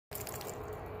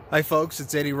Hey folks,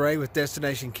 it's Eddie Ray with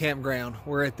Destination Campground.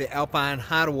 We're at the Alpine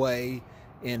Hideaway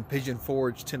in Pigeon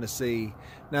Forge, Tennessee.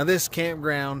 Now this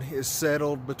campground is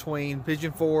settled between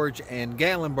Pigeon Forge and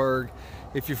Gatlinburg.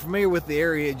 If you're familiar with the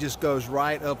area, it just goes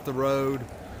right up the road,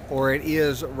 or it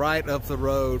is right up the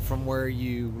road from where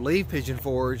you leave Pigeon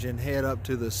Forge and head up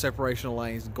to the separational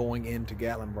lanes going into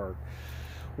Gatlinburg.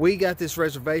 We got this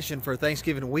reservation for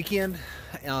Thanksgiving weekend,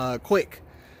 quick.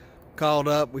 Called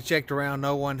up, we checked around,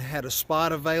 no one had a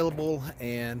spot available,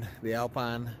 and the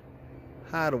Alpine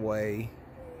Hideaway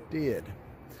did.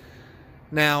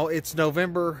 Now it's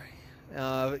November,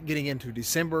 getting into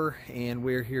December, and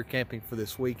we're here camping for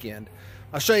this weekend.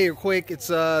 I'll show you quick. It's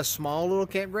a small little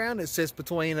campground. It sits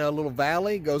between a little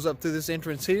valley, goes up through this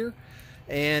entrance here,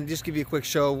 and just give you a quick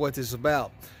show of what this is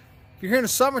about. If you're here in the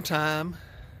summertime,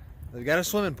 they've got a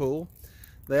swimming pool.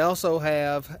 They also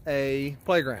have a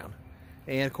playground.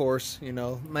 And of course, you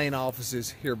know, main office is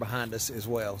here behind us as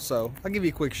well. So I'll give you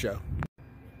a quick show.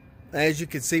 As you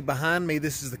can see behind me,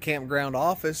 this is the campground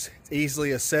office. It's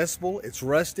easily accessible, it's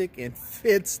rustic, and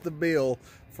fits the bill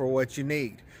for what you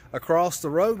need. Across the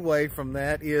roadway from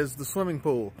that is the swimming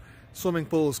pool. Swimming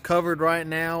pool is covered right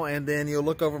now, and then you'll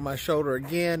look over my shoulder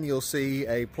again, you'll see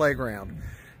a playground.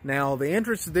 Now the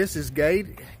entrance to this is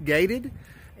gated.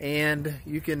 And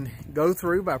you can go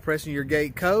through by pressing your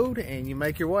gate code and you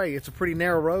make your way. It's a pretty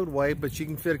narrow roadway, but you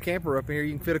can fit a camper up in here.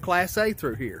 You can fit a Class A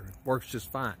through here. It works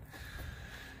just fine.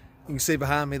 You can see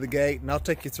behind me the gate, and I'll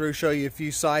take you through, show you a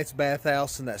few sites,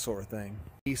 bathhouse, and that sort of thing.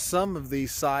 Some of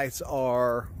these sites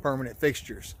are permanent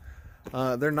fixtures.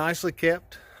 They're nicely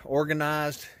kept,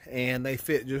 organized, and they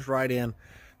fit just right in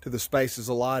to the spaces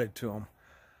allotted to them.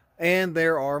 And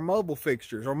there are mobile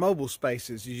fixtures or mobile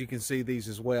spaces, as you can see these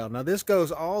as well. Now this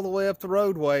goes all the way up the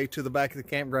roadway to the back of the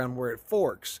campground where it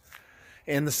forks.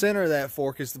 In the center of that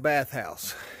fork is the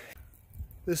bathhouse.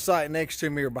 This site next to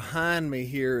me or behind me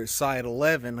here is site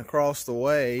 11. Across the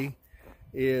way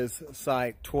is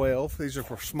site 12. These are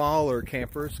for smaller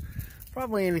campers.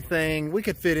 Probably anything, we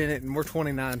could fit in it, and we're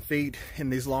 29 feet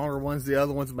in these longer ones. The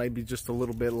other ones may be just a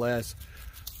little bit less,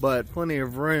 but plenty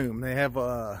of room. They have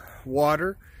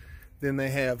water. Then they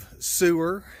have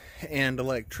sewer and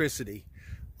electricity,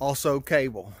 also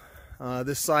cable.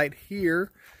 This site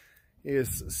here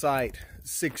is site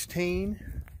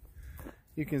 16.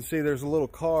 You can see there's a little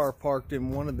car parked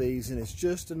in one of these, and it's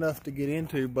just enough to get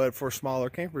into, but for smaller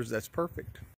campers, that's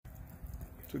perfect.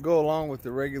 To go along with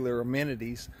the regular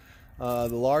amenities, the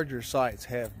larger sites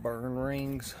have burn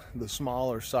rings, the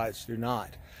smaller sites do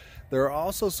not. There are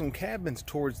also some cabins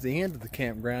towards the end of the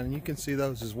campground, and you can see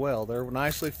those as well. They're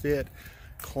nicely fit,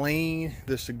 clean,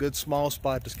 just a good small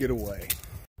spot to get away.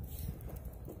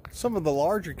 Some of the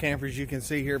larger campers you can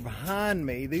see here behind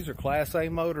me, these are Class A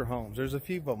motorhomes. There's a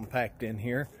few of them packed in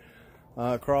here.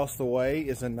 Across the way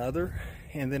is another,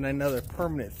 and then another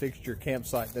permanent fixture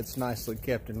campsite that's nicely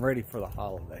kept and ready for the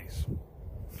holidays.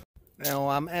 Now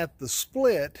I'm at the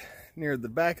split near the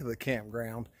back of the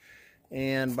campground.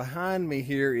 And behind me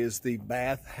here is the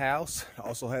bathhouse. It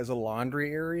also has a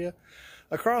laundry area.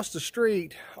 Across the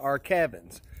street are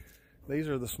cabins. These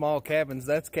are the small cabins.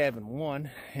 That's cabin 1,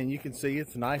 and you can see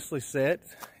it's nicely set,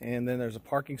 and then there's a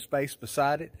parking space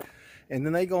beside it, and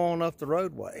then they go on up the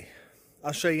roadway.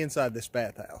 I'll show you inside this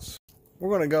bathhouse. We're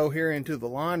going to go here into the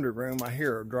laundry room. I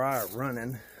hear a dryer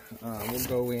running. We'll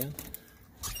go in.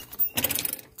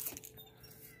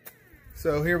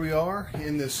 So here we are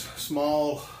in this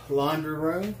small laundry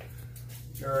room.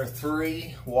 There are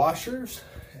 3 washers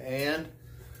and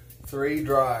 3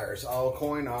 dryers, all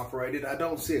coin operated. I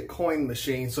don't see a coin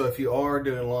machine, so if you are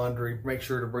doing laundry, make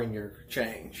sure to bring your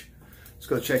change. Let's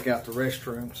go check out the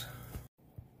restrooms.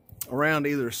 Around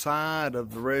either side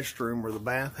of the restroom or the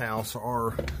bathhouse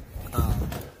are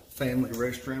family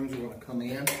restrooms. We're going to come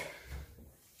in.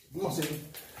 Come on, Sydney.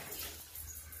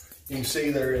 You can see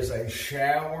there is a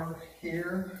shower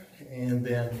here, and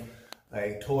then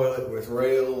a toilet with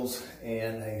rails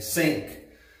and a sink.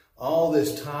 All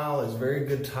this tile is very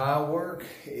good tile work.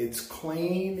 It's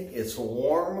clean, it's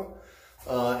warm,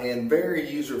 and very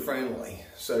user-friendly.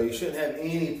 So you shouldn't have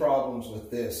any problems with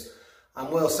this.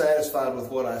 I'm well satisfied with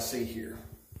what I see here.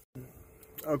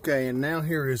 Okay, and now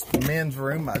here is the men's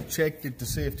room. I've checked it to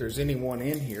see if there's anyone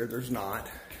in here. There's not.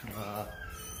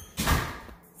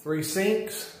 3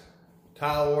 sinks.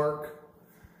 Tile work.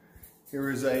 Here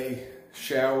is a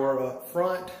shower up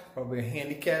front, probably a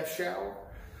handicap shower.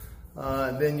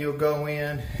 Then you'll go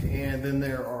in, and then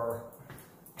there are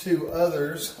 2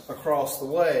 others across the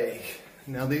way.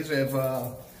 Now these have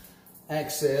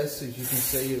access, as you can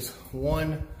see, is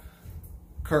 1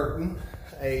 curtain,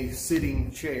 a sitting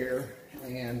chair,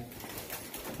 and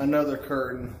another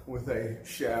curtain with a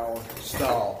shower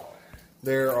stall.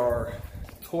 There are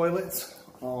toilets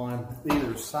on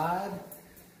either side,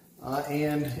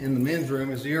 and in the men's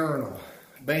room is the urinal.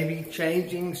 Baby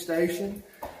changing station,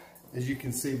 as you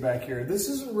can see back here. This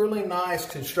is a really nice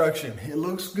construction. It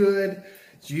looks good.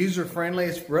 It's user friendly.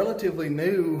 It's relatively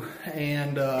new,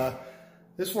 and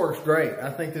this works great. I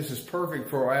think this is perfect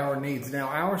for our needs. Now,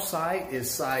 our site is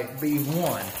site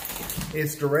B1.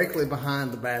 It's directly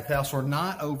behind the bathhouse. We're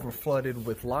not over flooded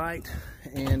with light,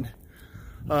 and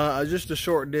just a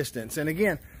short distance. And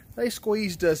again, they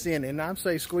squeezed us in, and I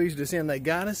say squeezed us in. They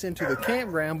got us into the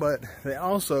campground, but they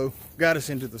also got us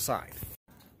into the site.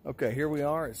 Okay, here we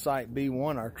are at site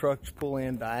B1. Our trucks pull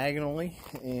in diagonally,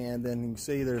 and then you can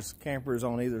see there's campers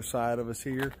on either side of us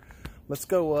here. Let's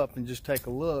go up and just take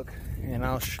a look, and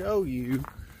I'll show you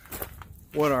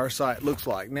what our site looks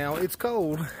like. Now, it's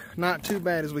cold, not too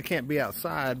bad as we can't be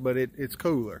outside, but it's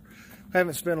cooler. I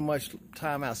haven't spent much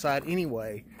time outside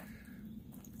anyway,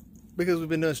 because we've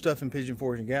been doing stuff in Pigeon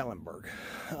Forge and Gatlinburg.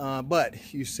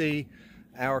 But you see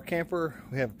our camper,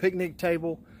 we have a picnic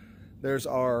table, there's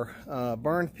our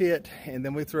burn pit, and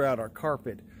then we threw out our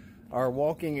carpet. Our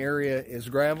walking area is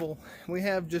gravel. We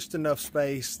have just enough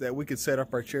space that we could set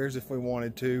up our chairs if we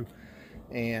wanted to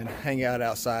and hang out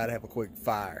outside, have a quick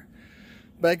fire.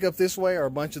 Back up this way are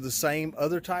a bunch of the same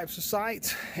other types of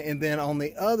sites, and then on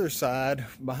the other side,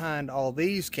 behind all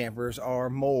these campers, are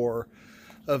more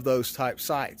of those type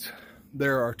sites.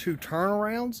 There are two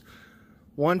turnarounds.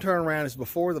 One turnaround is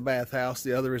before the bathhouse,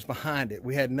 the other is behind it.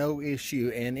 We had no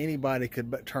issue, and anybody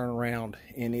could turn around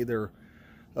in either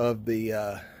of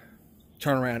the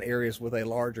turnaround areas with a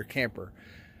larger camper.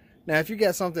 Now, if you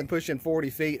got something pushing 40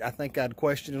 feet, I think I'd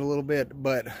question it a little bit,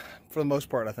 but for the most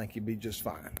part, I think you'd be just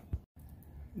fine.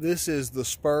 This is the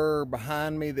spur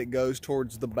behind me that goes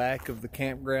towards the back of the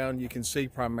campground. You can see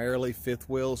primarily fifth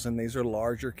wheels, and these are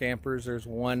larger campers. There's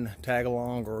one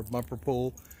tag-along or bumper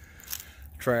pull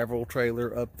travel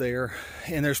trailer up there,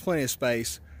 and there's plenty of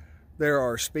space. There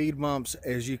are speed bumps,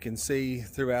 as you can see,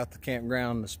 throughout the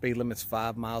campground. The speed limit's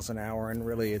 5 miles an hour, and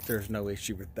really there's no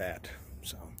issue with that.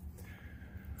 So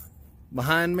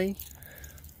behind me,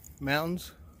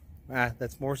 mountains.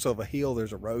 That's more so of a hill.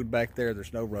 There's a road back there.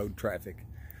 There's no road traffic.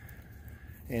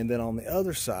 And then on the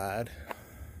other side,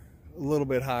 a little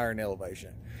bit higher in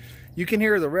elevation. You can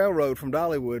hear the railroad from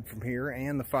Dollywood from here,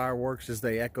 and the fireworks as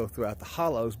they echo throughout the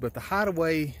hollows. But the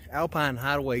Hideaway, Alpine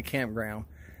Hideaway campground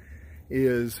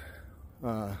is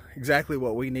exactly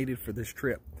what we needed for this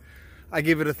trip. I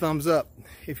give it a thumbs up.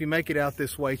 If you make it out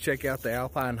this way, check out the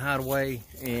Alpine Hideaway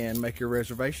and make your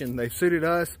reservation. They've suited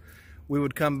us. We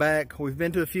would come back. We've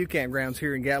been to a few campgrounds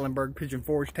here in Gatlinburg, Pigeon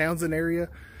Forge, Townsend area,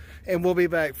 and we'll be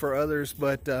back for others.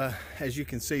 But as you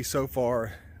can see so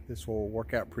far, this will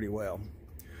work out pretty well.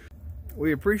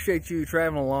 We appreciate you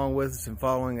traveling along with us and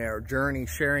following our journey,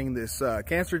 sharing this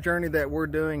cancer journey that we're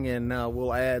doing, and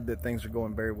we'll add that things are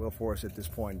going very well for us at this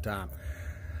point in time.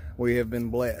 We have been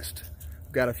blessed.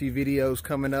 We've got a few videos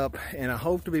coming up, and I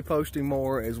hope to be posting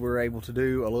more as we're able to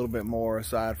do a little bit more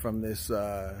aside from this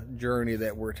journey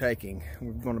that we're taking.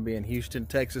 We're going to be in Houston,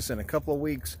 Texas in a couple of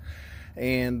weeks,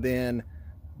 and then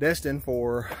destined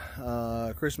for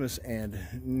Christmas and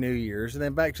New Year's, and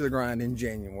then back to the grind in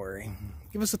January.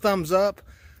 Give us a thumbs up,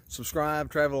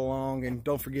 subscribe, travel along, and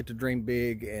don't forget to dream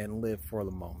big and live for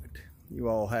the moment. You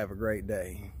all have a great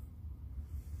day.